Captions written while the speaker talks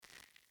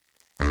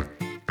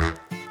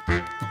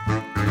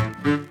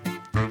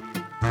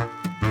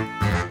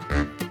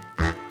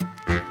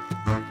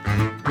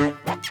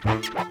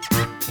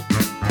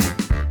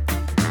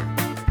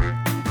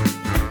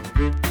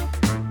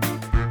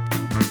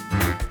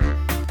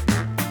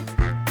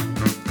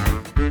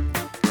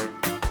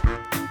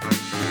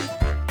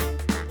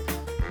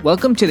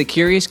Welcome to The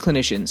Curious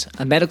Clinicians,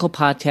 a medical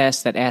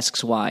podcast that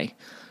asks why.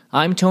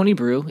 I'm Tony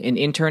Brew, an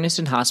internist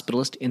and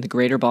hospitalist in the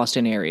greater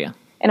Boston area.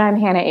 And I'm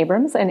Hannah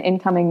Abrams, an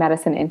incoming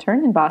medicine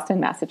intern in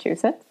Boston,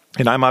 Massachusetts.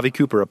 And I'm Avi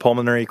Cooper, a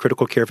pulmonary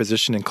critical care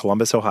physician in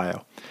Columbus,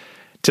 Ohio.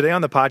 Today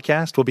on the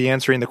podcast, we'll be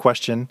answering the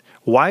question,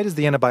 why does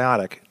the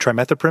antibiotic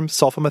trimethoprim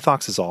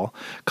sulfamethoxazole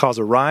cause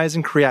a rise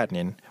in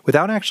creatinine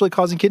without actually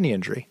causing kidney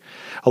injury?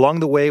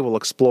 Along the way, we'll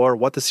explore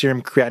what the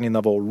serum creatinine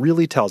level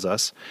really tells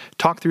us,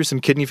 talk through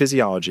some kidney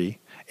physiology,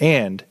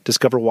 and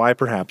discover why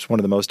perhaps one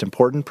of the most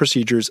important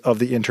procedures of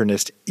the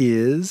internist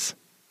is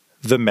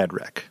the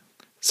medrec.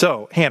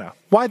 So, Hannah,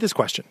 why this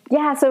question?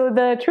 Yeah, so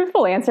the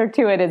truthful answer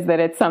to it is that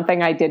it's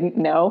something I didn't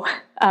know.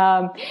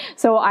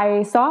 So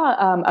I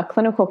saw a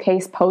clinical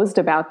case posed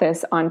about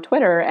this on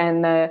Twitter,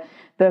 and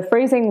the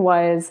phrasing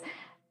was,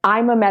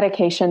 I'm a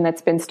medication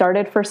that's been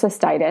started for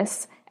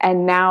cystitis,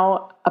 and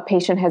now a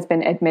patient has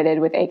been admitted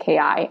with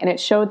AKI, and it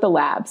showed the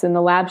labs, and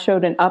the lab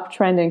showed an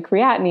uptrend in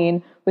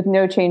creatinine with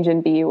no change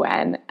in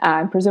BUN,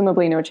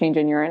 presumably no change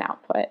in urine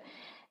output.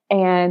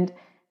 And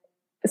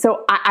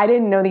so I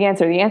didn't know the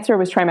answer. The answer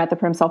was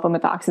trimethoprim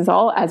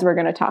sulfamethoxazole, as we're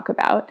going to talk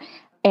about.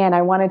 And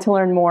I wanted to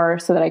learn more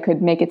so that I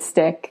could make it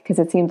stick, because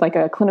it seemed like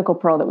a clinical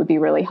pearl that would be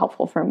really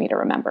helpful for me to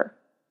remember.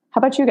 How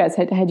about you guys?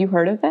 Had you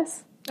heard of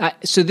this?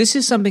 So this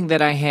is something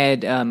that I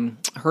had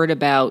heard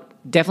about,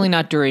 definitely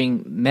not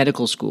during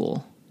medical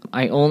school.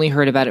 I only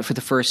heard about it for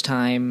the first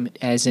time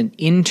as an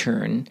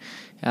intern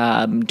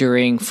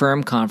during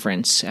firm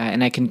conference.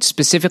 And I can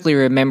specifically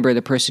remember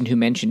the person who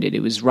mentioned it.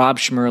 It was Rob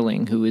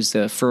Schmerling, who is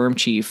the firm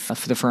chief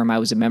for the firm I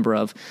was a member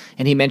of.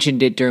 And he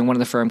mentioned it during one of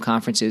the firm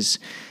conferences.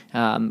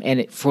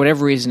 And for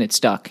whatever reason, it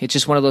stuck. It's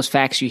just one of those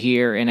facts you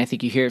hear, and I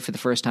think you hear it for the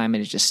first time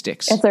and it just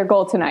sticks. It's our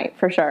goal tonight,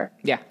 for sure.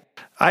 Yeah.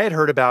 I had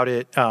heard about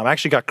it. I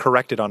actually got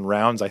corrected on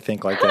rounds, I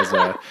think, like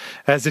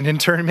as an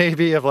intern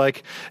maybe, of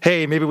like,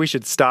 hey, maybe we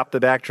should stop the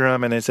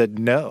Bactrim. And they said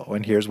no,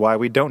 and here's why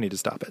we don't need to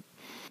stop it.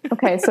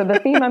 Okay, so the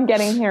theme I'm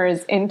getting here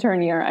is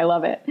intern year. I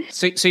love it.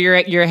 So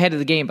you're ahead of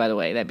the game, by the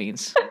way, that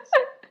means.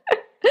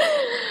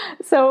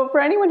 So for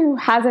anyone who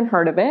hasn't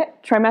heard of it,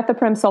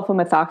 trimethoprim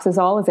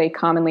sulfamethoxazole is a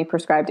commonly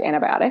prescribed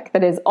antibiotic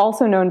that is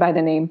also known by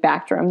the name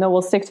Bactrim, though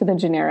we'll stick to the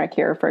generic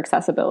here for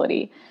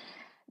accessibility.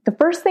 The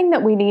first thing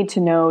that we need to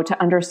know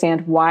to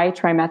understand why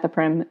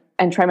trimethoprim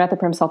and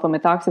trimethoprim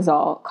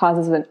sulfamethoxazole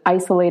causes an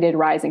isolated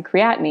rise in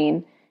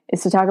creatinine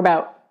is to talk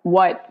about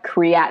what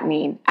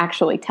creatinine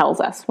actually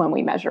tells us when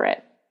we measure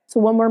it.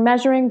 So when we're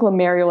measuring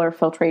glomerular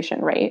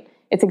filtration rate,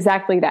 it's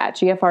exactly that.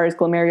 GFR is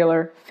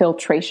glomerular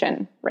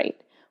filtration rate.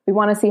 We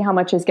want to see how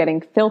much is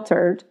getting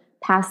filtered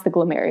past the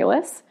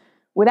glomerulus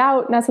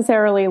without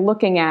necessarily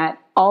looking at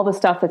all the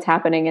stuff that's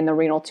happening in the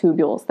renal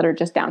tubules that are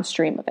just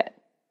downstream of it.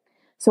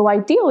 So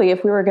ideally,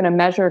 if we were going to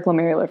measure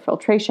glomerular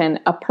filtration,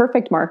 a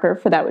perfect marker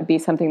for that would be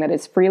something that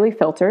is freely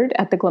filtered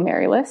at the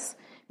glomerulus,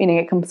 meaning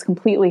it comes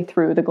completely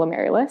through the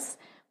glomerulus,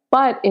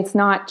 but it's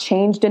not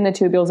changed in the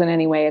tubules in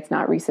any way. It's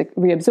not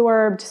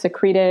reabsorbed,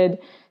 secreted,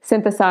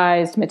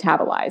 synthesized,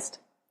 metabolized.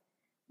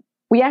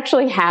 We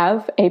actually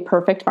have a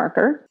perfect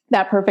marker.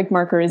 That perfect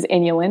marker is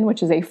inulin,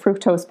 which is a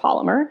fructose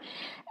polymer.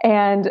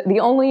 And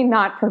the only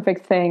not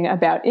perfect thing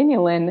about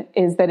inulin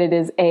is that it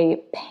is a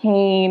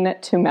pain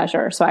to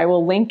measure. So I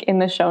will link in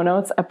the show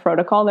notes a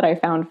protocol that I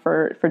found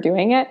for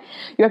doing it.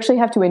 You actually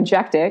have to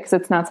inject it because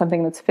it's not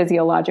something that's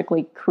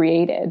physiologically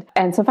created.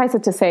 And suffice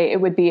it to say,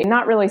 it would be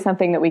not really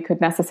something that we could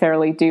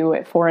necessarily do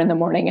at 4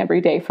 a.m.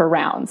 every day for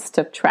rounds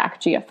to track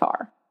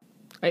GFR.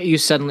 Are you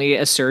suddenly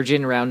a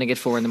surgeon rounding at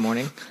 4 a.m?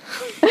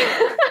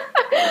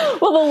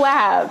 Well, the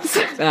labs.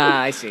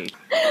 I see.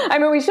 I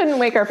mean, we shouldn't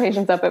wake our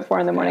patients up at 4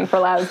 a.m. for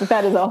labs, but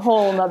that is a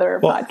whole nother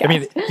podcast. I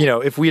mean,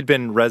 if we had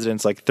been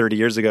residents like 30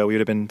 years ago, we would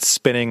have been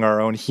spinning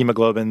our own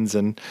hemoglobins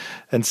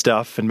and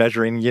stuff and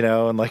measuring,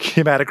 and like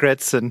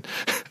hematocrits, and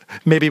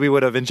maybe we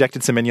would have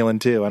injected some inulin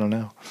too. I don't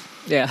know.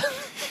 Yeah.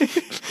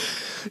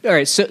 All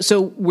right.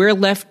 So we're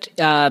left,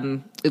 at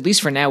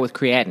least for now, with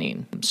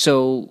creatinine.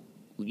 So,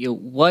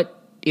 what?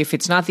 If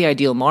it's not the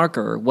ideal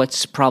marker,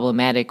 what's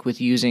problematic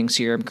with using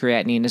serum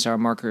creatinine as our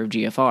marker of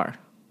GFR?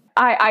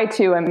 I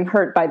too am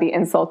hurt by the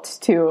insult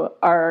to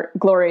our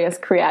glorious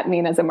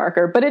creatinine as a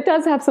marker, but it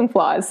does have some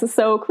flaws.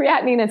 So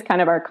creatinine is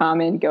kind of our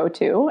common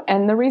go-to.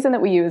 And the reason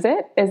that we use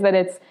it is that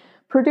it's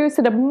produced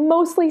at a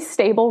mostly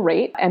stable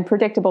rate and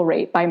predictable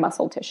rate by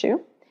muscle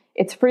tissue.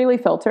 It's freely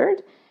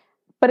filtered,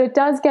 but it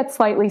does get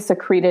slightly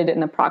secreted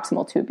in the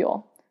proximal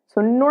tubule. So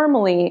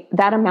normally,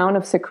 that amount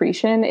of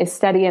secretion is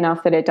steady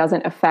enough that it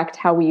doesn't affect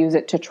how we use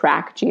it to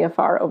track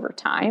GFR over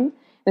time.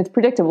 And it's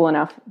predictable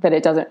enough that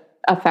it doesn't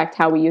affect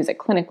how we use it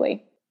clinically.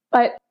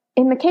 But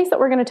in the case that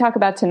we're going to talk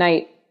about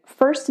tonight,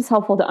 first it's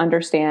helpful to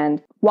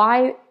understand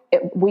why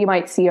we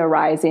might see a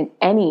rise in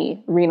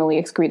any renally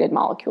excreted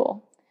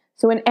molecule.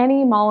 So in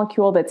any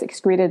molecule that's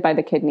excreted by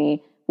the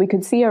kidney, we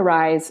could see a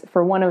rise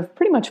for one of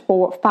pretty much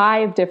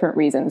 5 different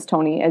reasons,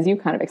 Tony, as you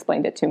kind of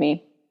explained it to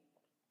me.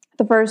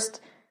 The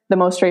first, the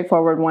most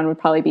straightforward one, would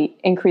probably be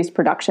increased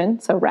production,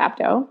 so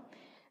rhabdo.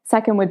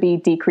 Second would be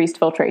decreased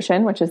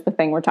filtration, which is the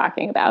thing we're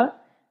talking about.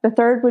 The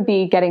third would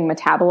be getting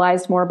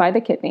metabolized more by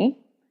the kidney.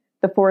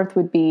 The fourth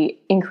would be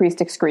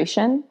increased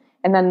excretion.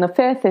 And then the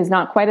fifth is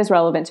not quite as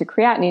relevant to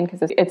creatinine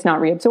because it's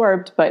not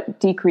reabsorbed, but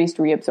decreased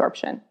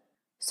reabsorption.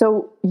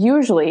 So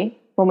usually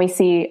when we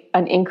see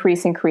an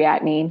increase in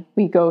creatinine,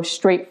 we go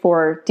straight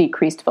for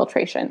decreased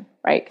filtration,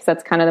 right? Because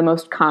that's kind of the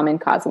most common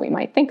cause that we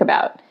might think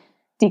about.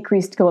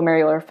 Decreased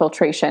glomerular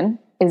filtration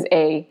is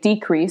a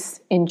decrease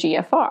in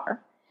GFR.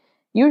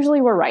 Usually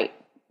we're right.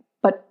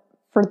 But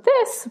for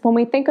this, when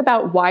we think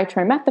about why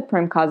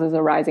trimethoprim causes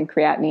a rise in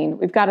creatinine,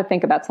 we've got to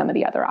think about some of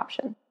the other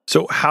options.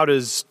 So how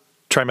does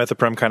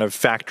trimethoprim kind of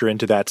factor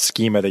into that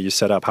schema that you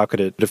set up? How could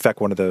it affect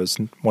one of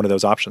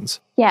those options?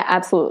 Yeah,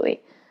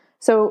 absolutely.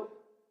 So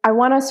I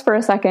want us for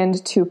a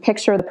second to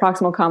picture the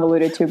proximal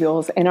convoluted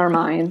tubules in our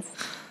minds.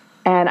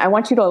 And I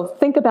want you to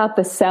think about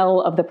the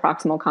cell of the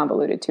proximal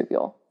convoluted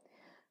tubule.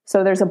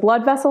 So there's a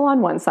blood vessel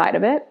on one side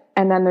of it,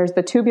 and then there's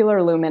the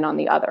tubular lumen on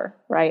the other,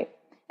 right?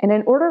 And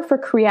in order for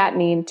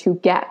creatinine to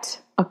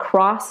get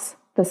across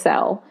the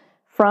cell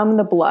from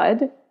the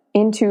blood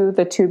into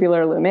the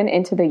tubular lumen,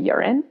 into the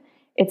urine,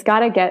 it's got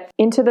to get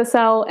into the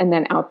cell and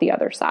then out the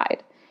other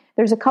side.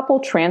 There's a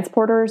couple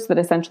transporters that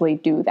essentially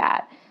do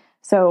that.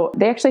 So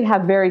they actually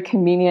have very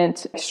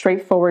convenient,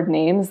 straightforward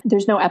names.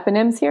 There's no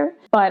eponyms here,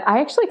 but I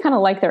actually kind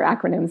of like their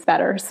acronyms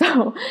better.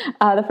 So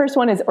the first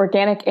one is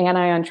Organic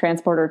Anion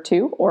Transporter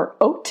 2, or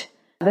OAT.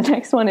 The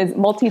next one is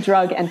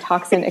Multi-Drug and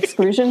Toxin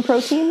Exclusion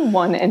Protein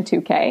 1 and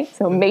 2K.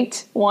 So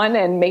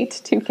MATE1 and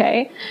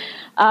MATE2K.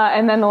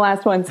 And then the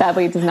last one,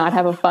 sadly, does not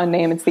have a fun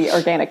name. It's the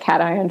Organic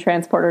Cation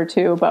Transporter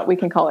 2, but we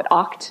can call it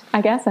OCT,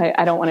 I guess.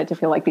 I don't want it to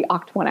feel like the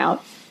OCT went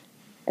out.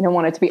 I don't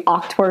want it to be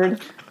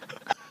OCTward.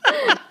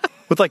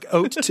 With like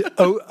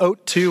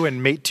OAT2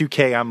 and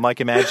Mate2K, I'm like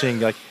imagining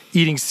like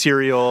eating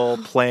cereal,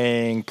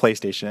 playing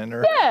PlayStation,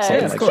 or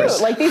something like cute. this.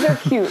 Like these are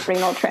cute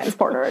renal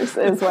transporters,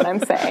 is what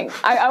I'm saying.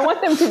 I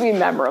want them to be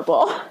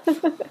memorable.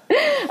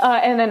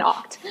 And then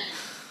OCT.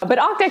 But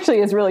OCT actually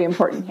is really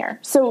important here.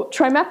 So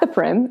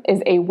trimethoprim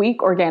is a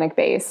weak organic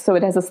base, so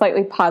it has a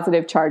slightly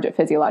positive charge at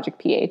physiologic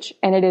pH,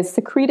 and it is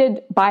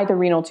secreted by the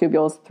renal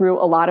tubules through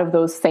a lot of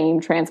those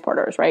same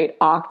transporters, right?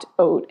 OCT,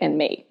 OAT, and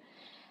MATE.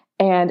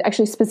 And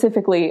actually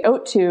specifically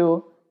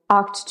OAT2,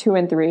 OCT2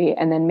 and 3,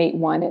 and then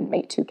MATE1 and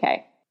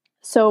MATE2K.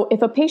 So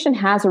if a patient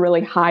has a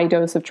really high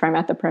dose of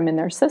trimethoprim in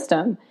their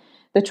system,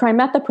 the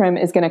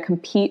trimethoprim is going to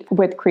compete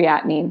with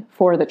creatinine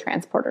for the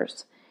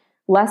transporters.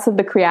 Less of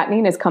the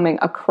creatinine is coming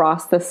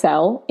across the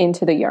cell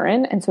into the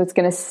urine, and so it's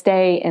going to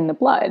stay in the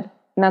blood.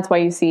 And that's why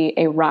you see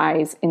a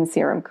rise in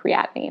serum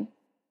creatinine.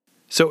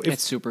 So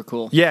it's super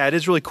cool. Yeah, it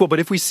is really cool.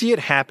 But if we see it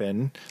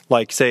happen,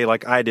 like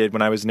I did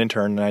when I was an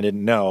intern and I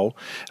didn't know,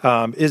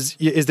 is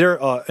there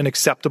an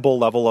acceptable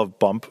level of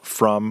bump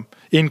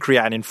in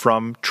creatinine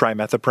from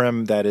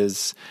trimethoprim that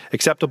is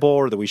acceptable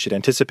or that we should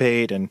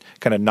anticipate and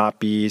kind of not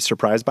be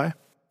surprised by?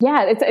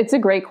 Yeah, it's a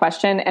great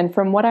question. And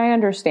from what I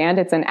understand,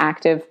 it's an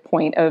active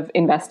point of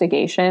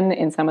investigation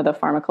in some of the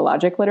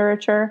pharmacologic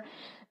literature.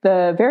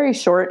 The very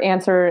short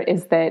answer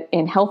is that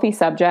in healthy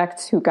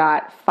subjects who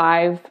got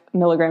 5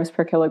 milligrams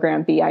per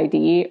kilogram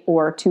BID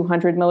or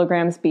 200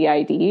 milligrams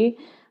BID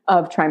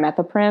of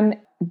trimethoprim,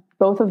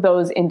 both of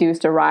those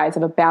induced a rise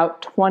of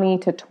about 20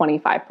 to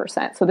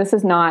 25%. So this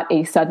is not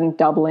a sudden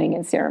doubling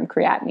in serum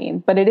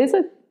creatinine, but it is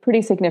a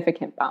pretty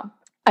significant bump.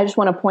 I just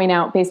want to point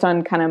out, based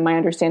on kind of my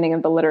understanding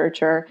of the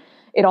literature,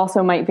 it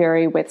also might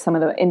vary with some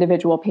of the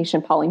individual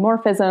patient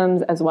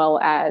polymorphisms, as well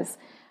as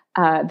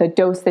the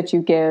dose that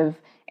you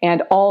give,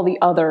 and all the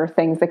other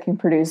things that can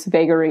produce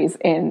vagaries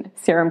in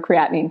serum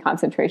creatinine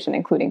concentration,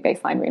 including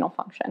baseline renal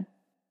function.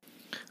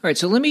 All right,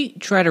 so let me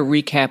try to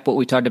recap what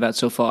we talked about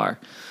so far.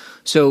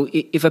 So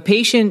if a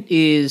patient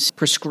is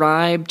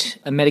prescribed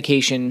a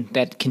medication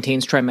that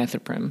contains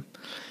trimethoprim,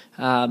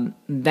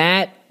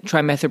 that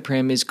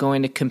trimethoprim is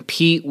going to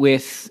compete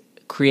with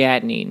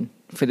creatinine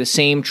for the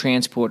same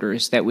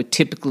transporters that would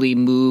typically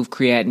move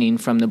creatinine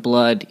from the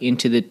blood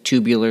into the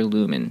tubular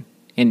lumen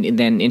and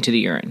then into the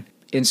urine.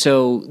 And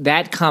so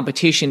that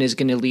competition is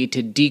going to lead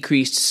to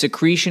decreased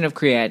secretion of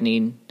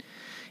creatinine,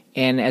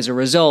 and as a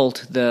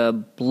result,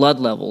 the blood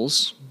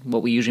levels,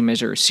 what we usually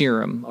measure as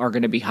serum, are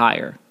going to be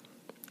higher.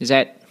 Is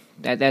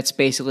that's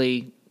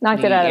basically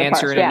knocked it out of the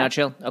answer park, in a yeah.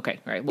 nutshell? Okay,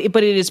 all right.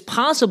 But it is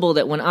possible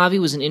that when Avi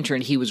was an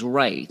intern, he was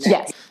right.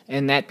 Yes.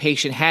 And that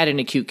patient had an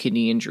acute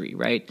kidney injury,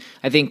 right?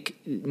 I think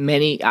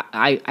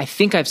I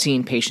think I've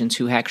seen patients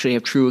who actually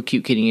have true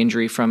acute kidney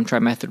injury from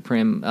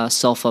trimethoprim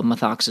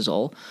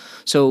sulfamethoxazole.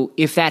 So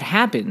if that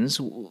happens,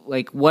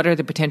 like, what are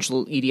the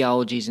potential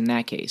etiologies in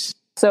that case?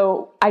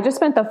 So I just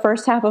spent the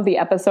first half of the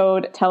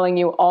episode telling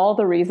you all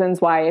the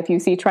reasons why if you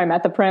see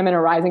trimethoprim and a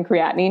rise in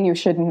creatinine, you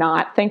should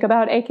not think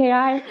about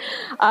AKI.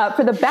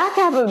 For the back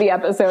half of the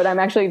episode, I'm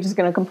actually just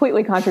going to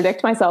completely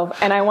contradict myself,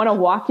 and I want to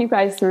walk you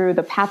guys through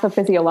the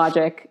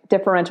pathophysiologic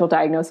differential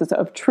diagnosis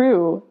of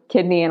true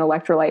kidney and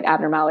electrolyte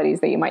abnormalities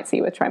that you might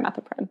see with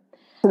trimethoprim.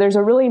 So there's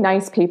a really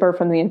nice paper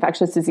from the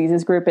infectious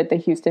diseases group at the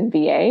Houston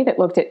VA that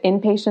looked at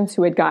inpatients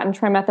who had gotten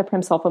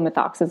trimethoprim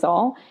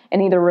sulfamethoxazole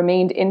and either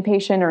remained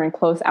inpatient or in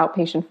close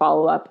outpatient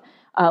follow-up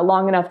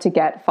long enough to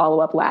get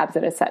follow-up labs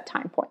at a set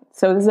time point.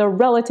 So this is a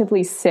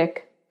relatively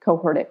sick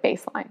cohort at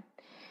baseline.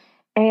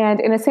 And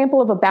in a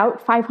sample of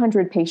about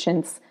 500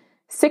 patients,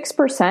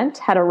 6%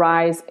 had a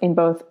rise in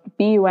both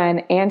BUN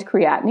and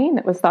creatinine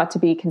that was thought to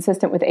be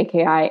consistent with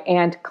AKI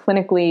and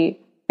clinically,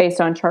 based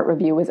on chart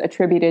review, was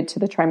attributed to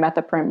the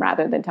trimethoprim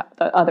rather than to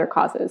the other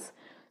causes.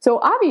 So,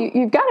 Avi,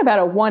 you've got about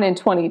a 1 in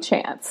 20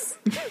 chance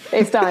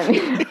based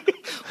on...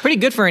 Pretty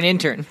good for an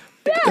intern.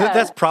 Yeah.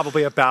 That's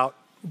probably about...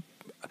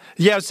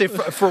 Yeah, I'd say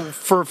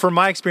for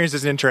my experience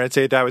as an intern, I'd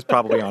say that was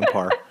probably on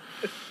par.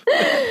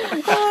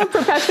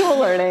 Perpetual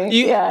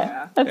learning.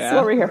 That's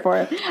what we're here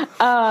for.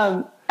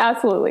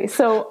 Absolutely.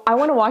 So I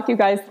want to walk you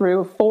guys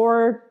through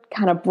 4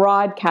 kind of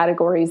broad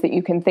categories that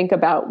you can think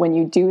about when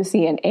you do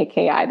see an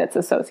AKI that's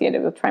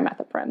associated with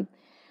trimethoprim.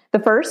 The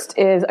first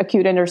is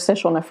acute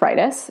interstitial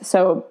nephritis.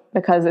 So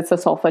because it's a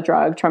sulfa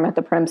drug,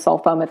 trimethoprim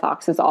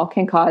sulfamethoxazole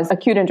can cause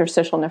acute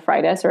interstitial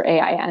nephritis, or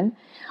AIN.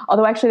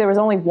 Although actually there was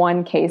only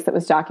 1 case that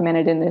was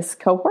documented in this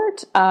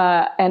cohort.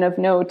 And of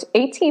note,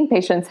 18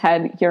 patients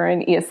had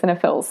urine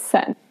eosinophils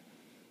sent.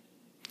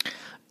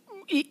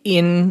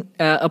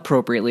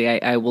 Inappropriately,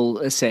 I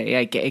will say,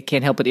 I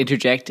can't help but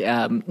interject.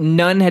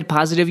 None had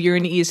positive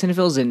urine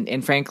eosinophils,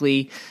 and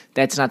frankly,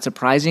 that's not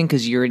surprising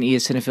because urine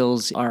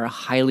eosinophils are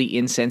highly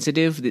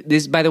insensitive.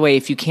 This, by the way,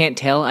 if you can't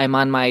tell, I'm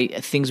on my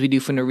Things We Do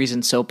for No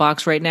Reason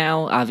soapbox right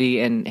now. Avi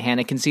and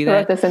Hannah can see that. I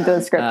wrote this into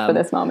the script for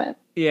this moment.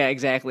 Yeah,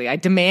 exactly. I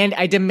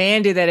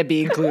demanded that it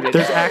be included.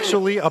 There's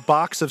actually a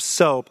box of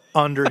soap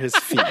under his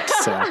feet,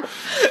 so...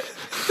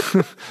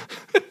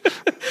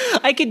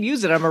 I could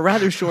use it. I'm a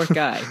rather short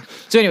guy.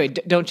 So anyway,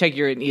 don't check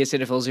your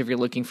eosinophils if you're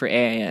looking for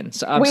AIN.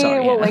 So I'm sorry.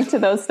 We will Hannah. link to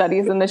those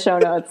studies in the show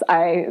notes.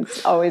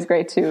 It's always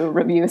great to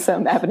review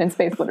some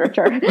evidence-based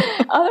literature.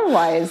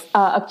 Otherwise,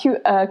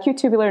 acute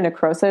tubular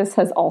necrosis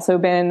has also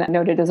been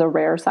noted as a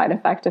rare side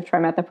effect of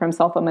trimethoprim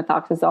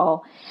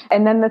sulfamethoxazole.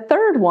 And then the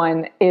third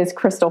one is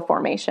crystal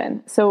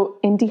formation. So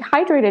in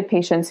dehydrated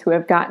patients who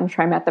have gotten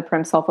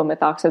trimethoprim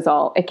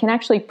sulfamethoxazole, it can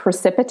actually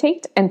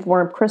precipitate and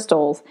form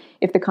crystals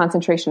if the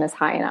concentration is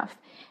high enough.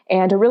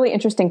 And a really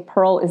interesting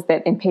pearl is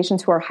that in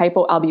patients who are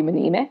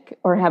hypoalbuminemic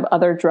or have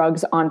other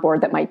drugs on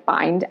board that might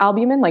bind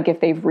albumin, like if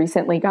they've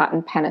recently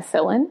gotten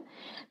penicillin,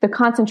 the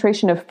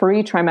concentration of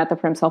free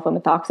trimethoprim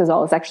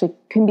sulfamethoxazole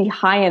can be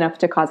high enough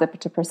to cause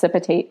it to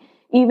precipitate,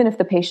 even if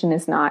the patient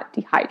is not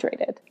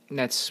dehydrated.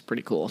 That's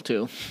pretty cool,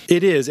 too.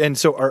 It is. And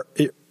so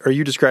are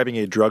you describing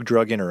a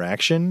drug-drug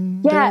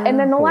interaction? Yeah, and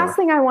then the last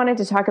thing I wanted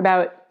to talk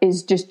about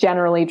is just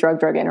generally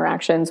drug-drug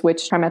interactions,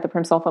 which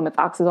trimethoprim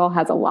sulfamethoxazole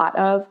has a lot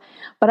of.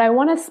 But I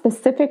want to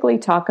specifically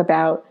talk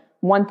about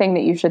one thing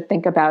that you should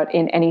think about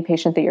in any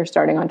patient that you're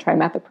starting on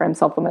trimethoprim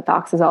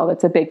sulfamethoxazole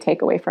that's a big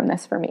takeaway from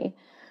this for me,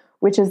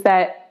 which is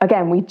that,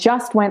 again, we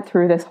just went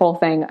through this whole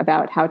thing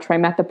about how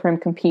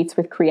trimethoprim competes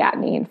with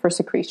creatinine for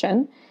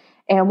secretion.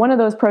 And one of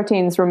those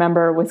proteins,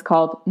 remember, was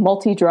called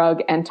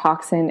multi-drug and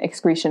toxin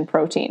excretion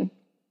protein.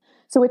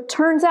 So it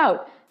turns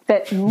out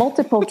that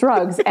multiple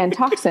drugs and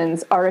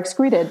toxins are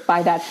excreted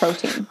by that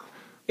protein.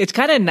 It's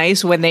kind of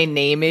nice when they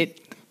name it,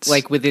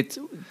 like with its,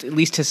 at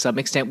least to some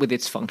extent, with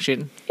its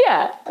function.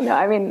 Yeah. No,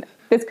 I mean,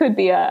 this could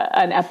be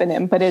an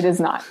eponym, but it is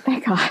not.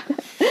 Thank God.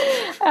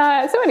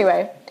 So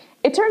anyway,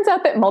 it turns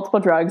out that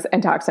multiple drugs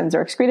and toxins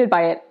are excreted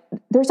by it.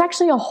 There's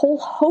actually a whole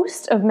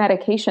host of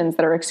medications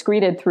that are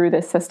excreted through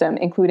this system,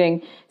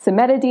 including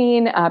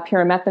cimetidine,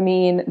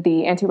 pyrimethamine,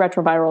 the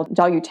antiretroviral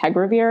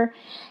dolutegravir,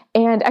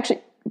 and actually,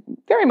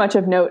 very much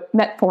of note,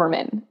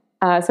 metformin.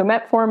 So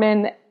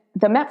metformin,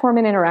 the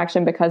metformin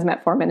interaction, because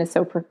metformin is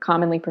so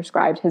commonly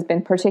prescribed, has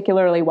been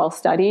particularly well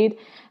studied,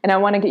 and I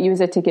want to use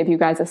it to give you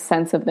guys a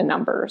sense of the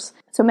numbers.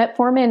 So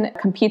metformin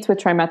competes with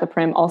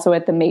trimethoprim also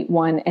at the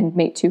MATE1 and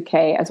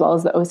MATE2K, as well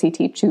as the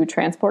OCT2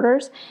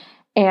 transporters.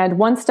 And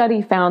one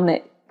study found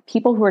that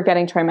people who are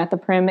getting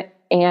trimethoprim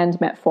and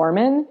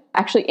metformin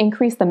actually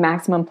increased the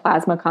maximum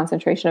plasma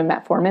concentration of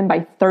metformin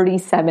by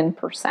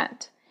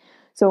 37%.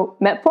 So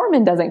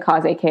metformin doesn't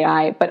cause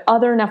AKI, but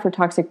other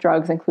nephrotoxic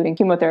drugs, including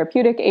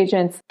chemotherapeutic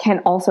agents, can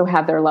also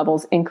have their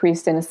levels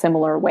increased in a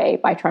similar way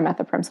by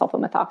trimethoprim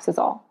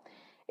sulfamethoxazole.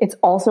 It's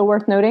also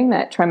worth noting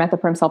that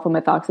trimethoprim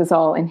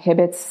sulfamethoxazole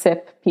inhibits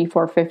CYP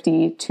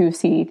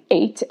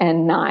P450-2C8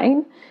 and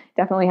 9.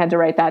 Definitely had to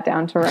write that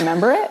down to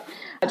remember it.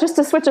 Just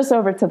to switch us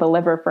over to the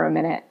liver for a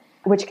minute,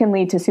 which can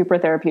lead to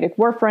supratherapeutic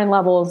warfarin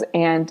levels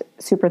and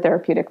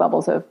supratherapeutic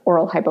levels of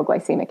oral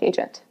hypoglycemic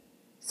agent.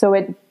 So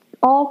it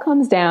all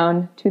comes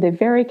down to the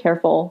very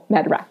careful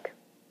MedRec.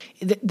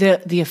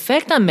 The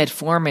effect on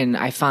metformin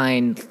I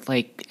find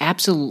like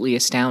absolutely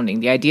astounding.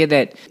 The idea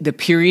that the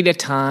period of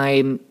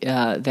time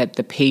that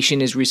the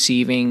patient is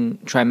receiving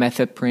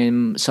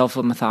trimethoprim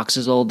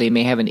sulfamethoxazole, they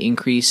may have an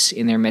increase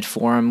in their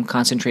metformin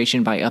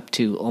concentration by up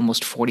to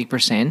almost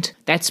 40%.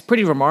 That's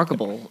pretty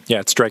remarkable. Yeah,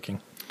 it's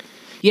striking.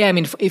 Yeah, I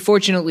mean,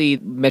 fortunately,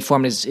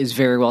 metformin is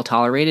very well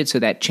tolerated, so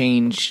that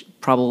change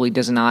probably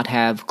does not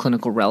have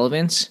clinical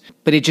relevance.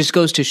 But it just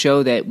goes to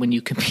show that when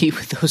you compete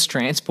with those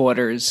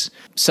transporters,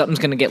 something's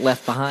going to get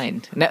left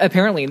behind. Now,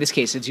 apparently, in this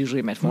case, it's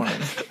usually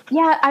metformin.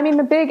 Yeah, I mean,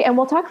 and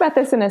we'll talk about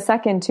this in a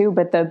second too,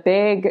 but the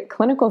big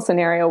clinical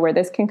scenario where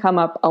this can come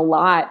up a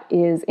lot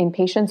is in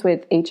patients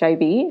with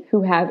HIV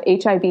who have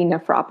HIV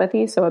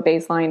nephropathy, so a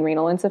baseline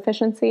renal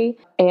insufficiency,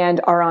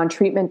 and are on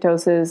treatment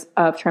doses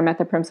of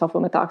trimethoprim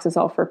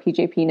sulfamethoxazole for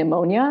PJP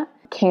pneumonia,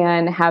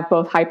 can have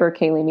both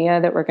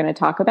hyperkalemia that we're going to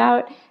talk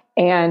about,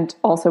 and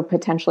also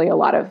potentially a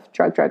lot of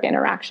drug-drug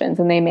interactions.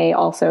 And they may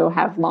also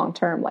have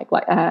long-term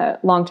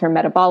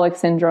metabolic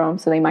syndrome,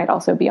 so they might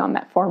also be on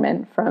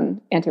metformin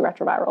from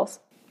antiretrovirals.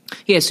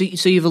 Yeah, so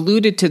you've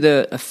alluded to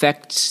the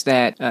effects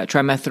that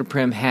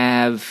trimethoprim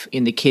have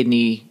in the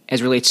kidney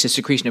as relates to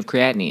secretion of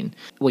creatinine.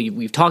 Well,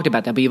 we've talked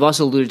about that, but you've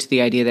also alluded to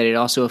the idea that it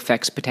also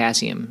affects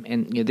potassium.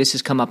 And this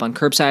has come up on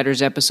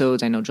Curbsiders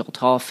episodes. I know Joel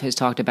Toff has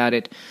talked about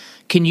it.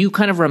 Can you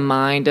kind of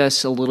remind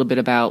us a little bit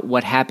about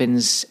what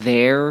happens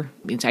there?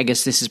 I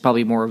guess this is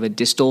probably more of a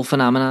distal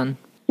phenomenon.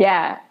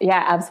 Yeah,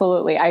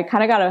 absolutely. I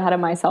kind of got ahead of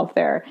myself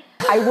there.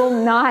 I will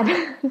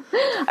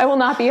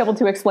not be able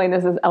to explain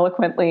this as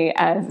eloquently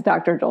as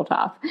Dr. Joel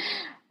Toff.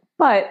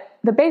 But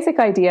the basic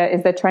idea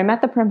is that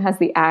trimethoprim has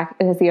the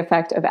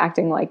effect of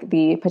acting like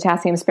the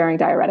potassium-sparing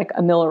diuretic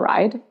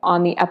amiloride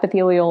on the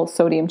epithelial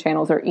sodium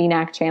channels, or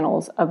ENaC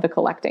channels, of the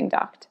collecting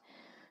duct.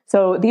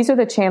 So these are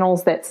the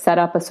channels that set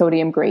up a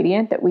sodium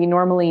gradient that we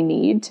normally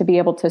need to be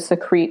able to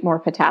secrete more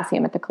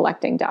potassium at the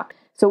collecting duct.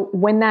 So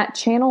when that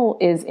channel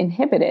is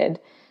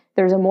inhibited,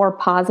 there's a more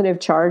positive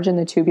charge in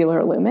the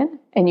tubular lumen,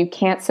 and you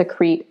can't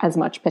secrete as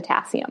much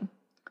potassium.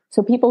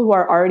 So people who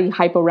are already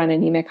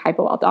hyporeninemic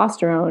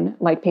hypoaldosterone,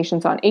 like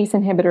patients on ACE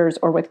inhibitors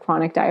or with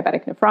chronic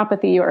diabetic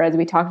nephropathy, or as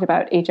we talked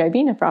about, HIV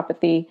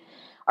nephropathy,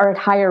 are at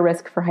higher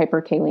risk for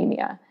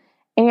hyperkalemia.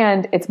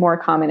 And it's more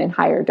common in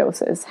higher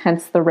doses,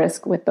 hence the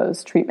risk with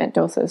those treatment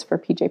doses for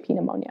PJP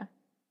pneumonia.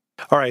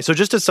 All right. So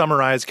just to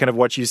summarize kind of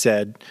what you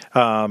said,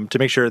 to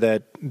make sure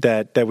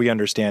that we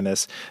understand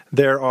this,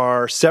 there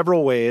are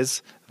several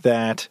ways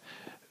that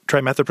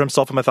trimethoprim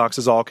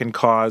sulfamethoxazole can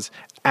cause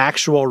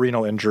actual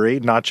renal injury,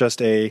 not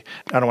just I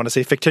don't want to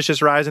say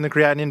fictitious rise in the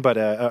creatinine, but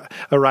a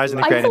rise in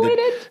the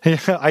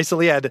creatinine.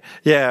 Isolated,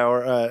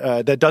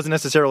 or that doesn't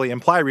necessarily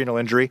imply renal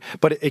injury,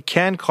 but it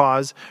can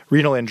cause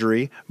renal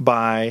injury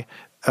by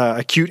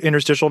acute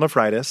interstitial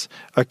nephritis,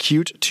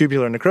 acute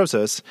tubular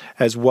necrosis,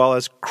 as well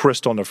as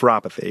crystal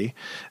nephropathy.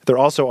 There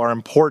also are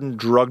important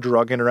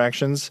drug-drug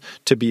interactions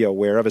to be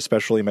aware of,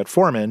 especially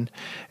metformin,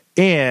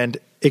 and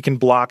it can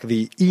block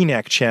the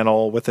ENaC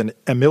channel with an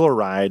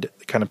amiloride,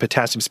 kind of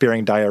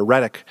potassium-sparing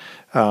diuretic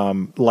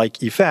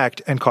like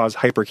effect, and cause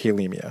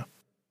hyperkalemia.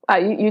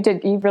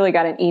 You really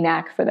got an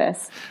ENaC for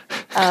this.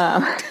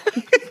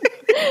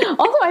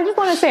 Also, I just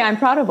want to say I'm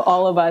proud of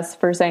all of us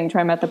for saying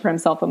trimethoprim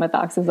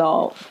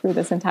sulfamethoxazole through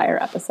this entire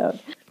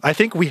episode. I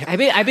think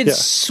I've been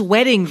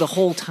sweating the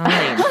whole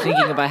time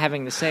thinking about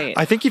having to say it.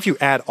 I think if you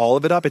add all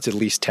of it up, it's at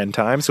least 10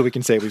 times, so we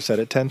can say we've said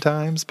it 10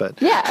 times.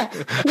 But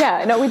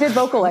yeah. No, we did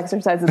vocal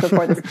exercises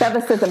before this.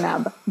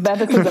 Bevacizumab.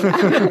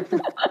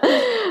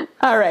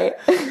 All right.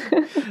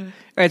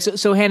 All right,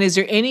 so Hannah, is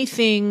there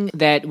anything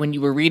that when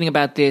you were reading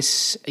about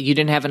this, you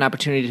didn't have an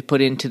opportunity to put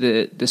into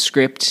the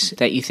script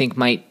that you think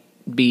might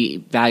be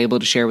valuable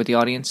to share with the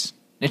audience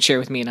and share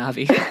with me and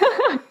Avi?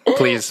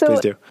 Please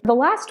do. The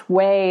last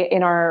way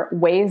in our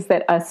ways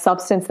that a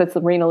substance that's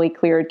renally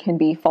cleared can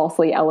be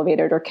falsely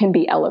elevated or can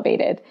be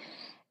elevated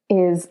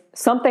is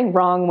something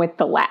wrong with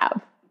the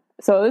lab.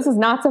 So this is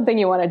not something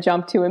you want to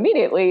jump to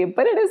immediately,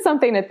 but it is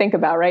something to think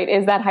about, right?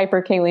 Is that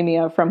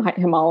hyperkalemia from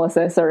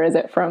hemolysis, or is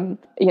it from,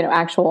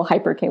 actual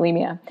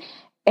hyperkalemia?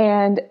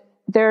 And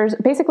there's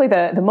basically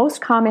the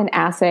most common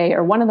assay,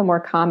 or one of the more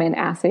common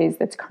assays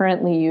that's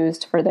currently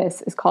used for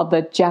this, is called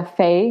the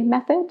Jaffe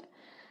method.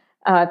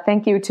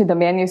 Thank you to the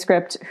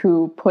manuscript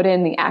who put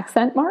in the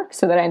accent mark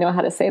so that I know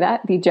how to say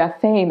that, the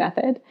Jaffe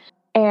method.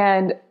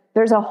 And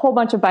there's a whole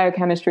bunch of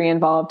biochemistry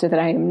involved that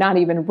I am not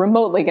even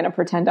remotely going to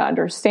pretend to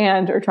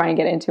understand or try and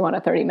get into on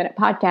a 30-minute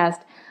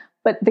podcast.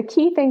 But the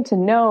key thing to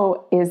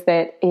know is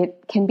that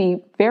it can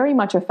be very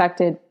much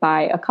affected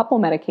by a couple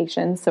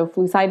medications, so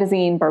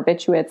flucytosine,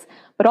 barbiturates,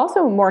 but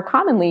also more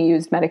commonly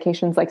used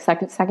medications like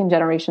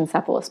second-generation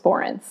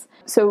cephalosporins.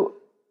 So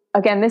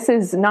again, this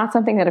is not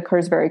something that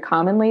occurs very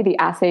commonly. The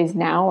assays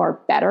now are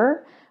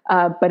better,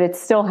 but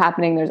it's still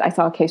happening. I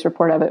saw a case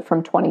report of it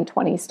from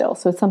 2020 still.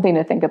 So it's something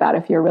to think about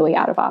if you're really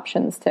out of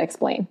options to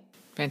explain.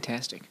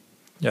 Fantastic.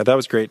 Yeah, that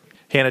was great.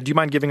 Hannah, do you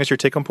mind giving us your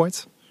take-home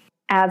points?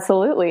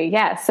 Absolutely,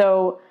 yeah.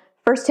 So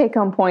first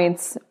take-home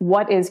points,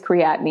 what is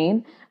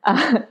creatinine?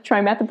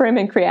 Trimethoprim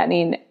and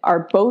creatinine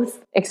are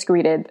both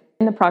excreted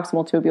in the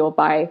proximal tubule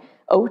by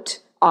OAT,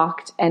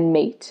 OCT, and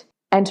MATE.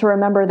 And to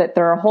remember that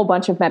there are a whole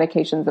bunch of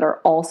medications that are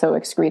also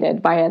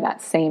excreted via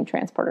that same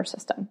transporter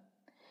system.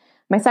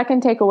 My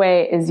second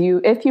takeaway is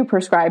if you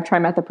prescribe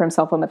trimethoprim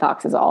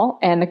sulfamethoxazole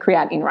and the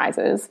creatinine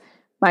rises,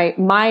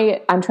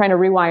 I'm trying to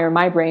rewire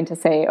my brain to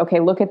say, okay,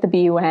 look at the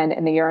BUN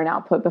and the urine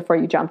output before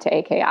you jump to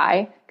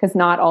AKI, because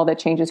not all that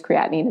changes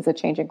creatinine is a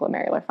change in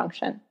glomerular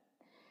function.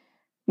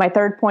 My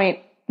third point,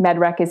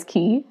 MedRec is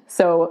key.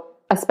 So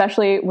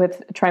especially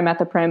with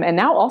trimethoprim and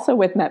now also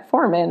with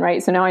metformin,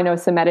 right? So now I know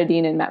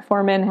cimetidine and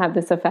metformin have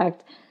this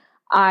effect.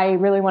 I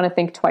really want to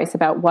think twice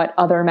about what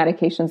other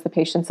medications the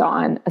patient's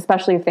on,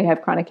 especially if they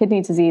have chronic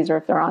kidney disease or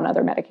if they're on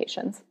other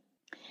medications.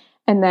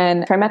 And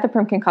then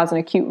trimethoprim can cause an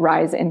acute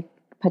rise in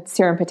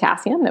serum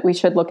potassium that we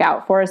should look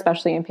out for,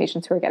 especially in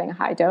patients who are getting a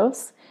high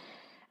dose.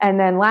 And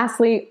then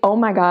lastly, oh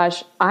my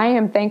gosh, I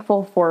am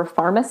thankful for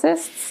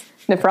pharmacists,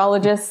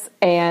 nephrologists,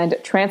 and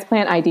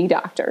transplant ID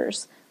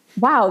doctors.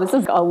 Wow, this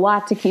is a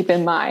lot to keep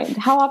in mind.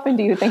 How often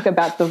do you think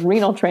about the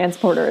renal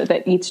transporter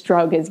that each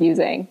drug is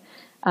using?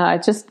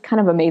 It's just kind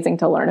of amazing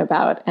to learn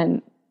about,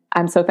 and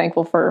I'm so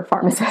thankful for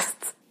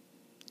pharmacists.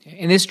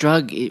 And this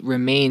drug, it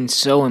remains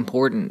so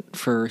important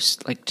for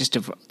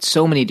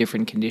so many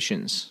different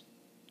conditions.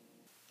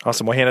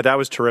 Awesome. Well, Hannah, that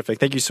was terrific.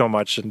 Thank you so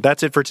much. And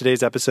that's it for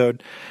today's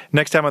episode.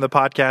 Next time on the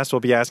podcast,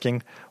 we'll be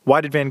asking, why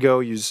did Van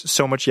Gogh use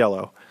so much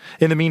yellow?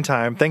 In the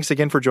meantime, thanks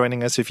again for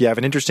joining us. If you have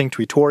an interesting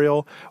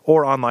tutorial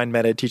or online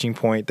meta teaching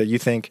point that you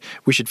think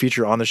we should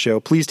feature on the show,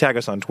 please tag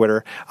us on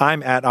Twitter.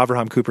 I'm at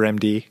Avraham Cooper,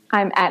 MD.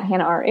 I'm at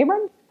Hannah R.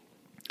 Abram.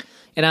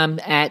 And I'm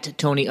at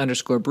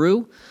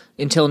Tony_Brew.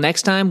 Until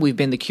next time, we've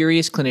been the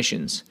Curious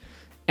Clinicians.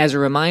 As a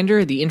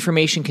reminder, the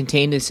information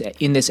contained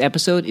in this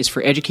episode is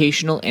for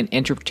educational and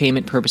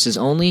entertainment purposes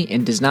only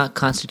and does not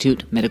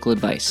constitute medical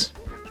advice.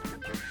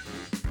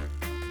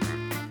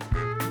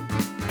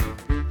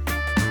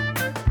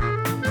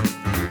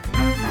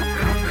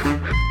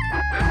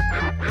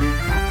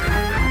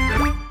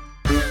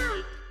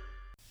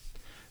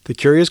 The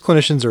Curious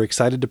Clinicians are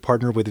excited to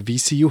partner with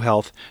VCU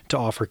Health to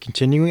offer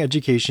continuing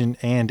education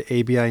and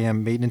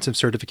ABIM maintenance of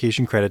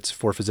certification credits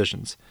for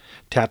physicians.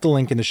 Tap the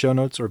link in the show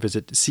notes or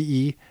visit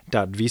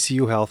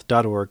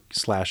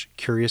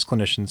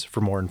ce.vcuhealth.org/curiousclinicians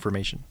for more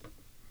information.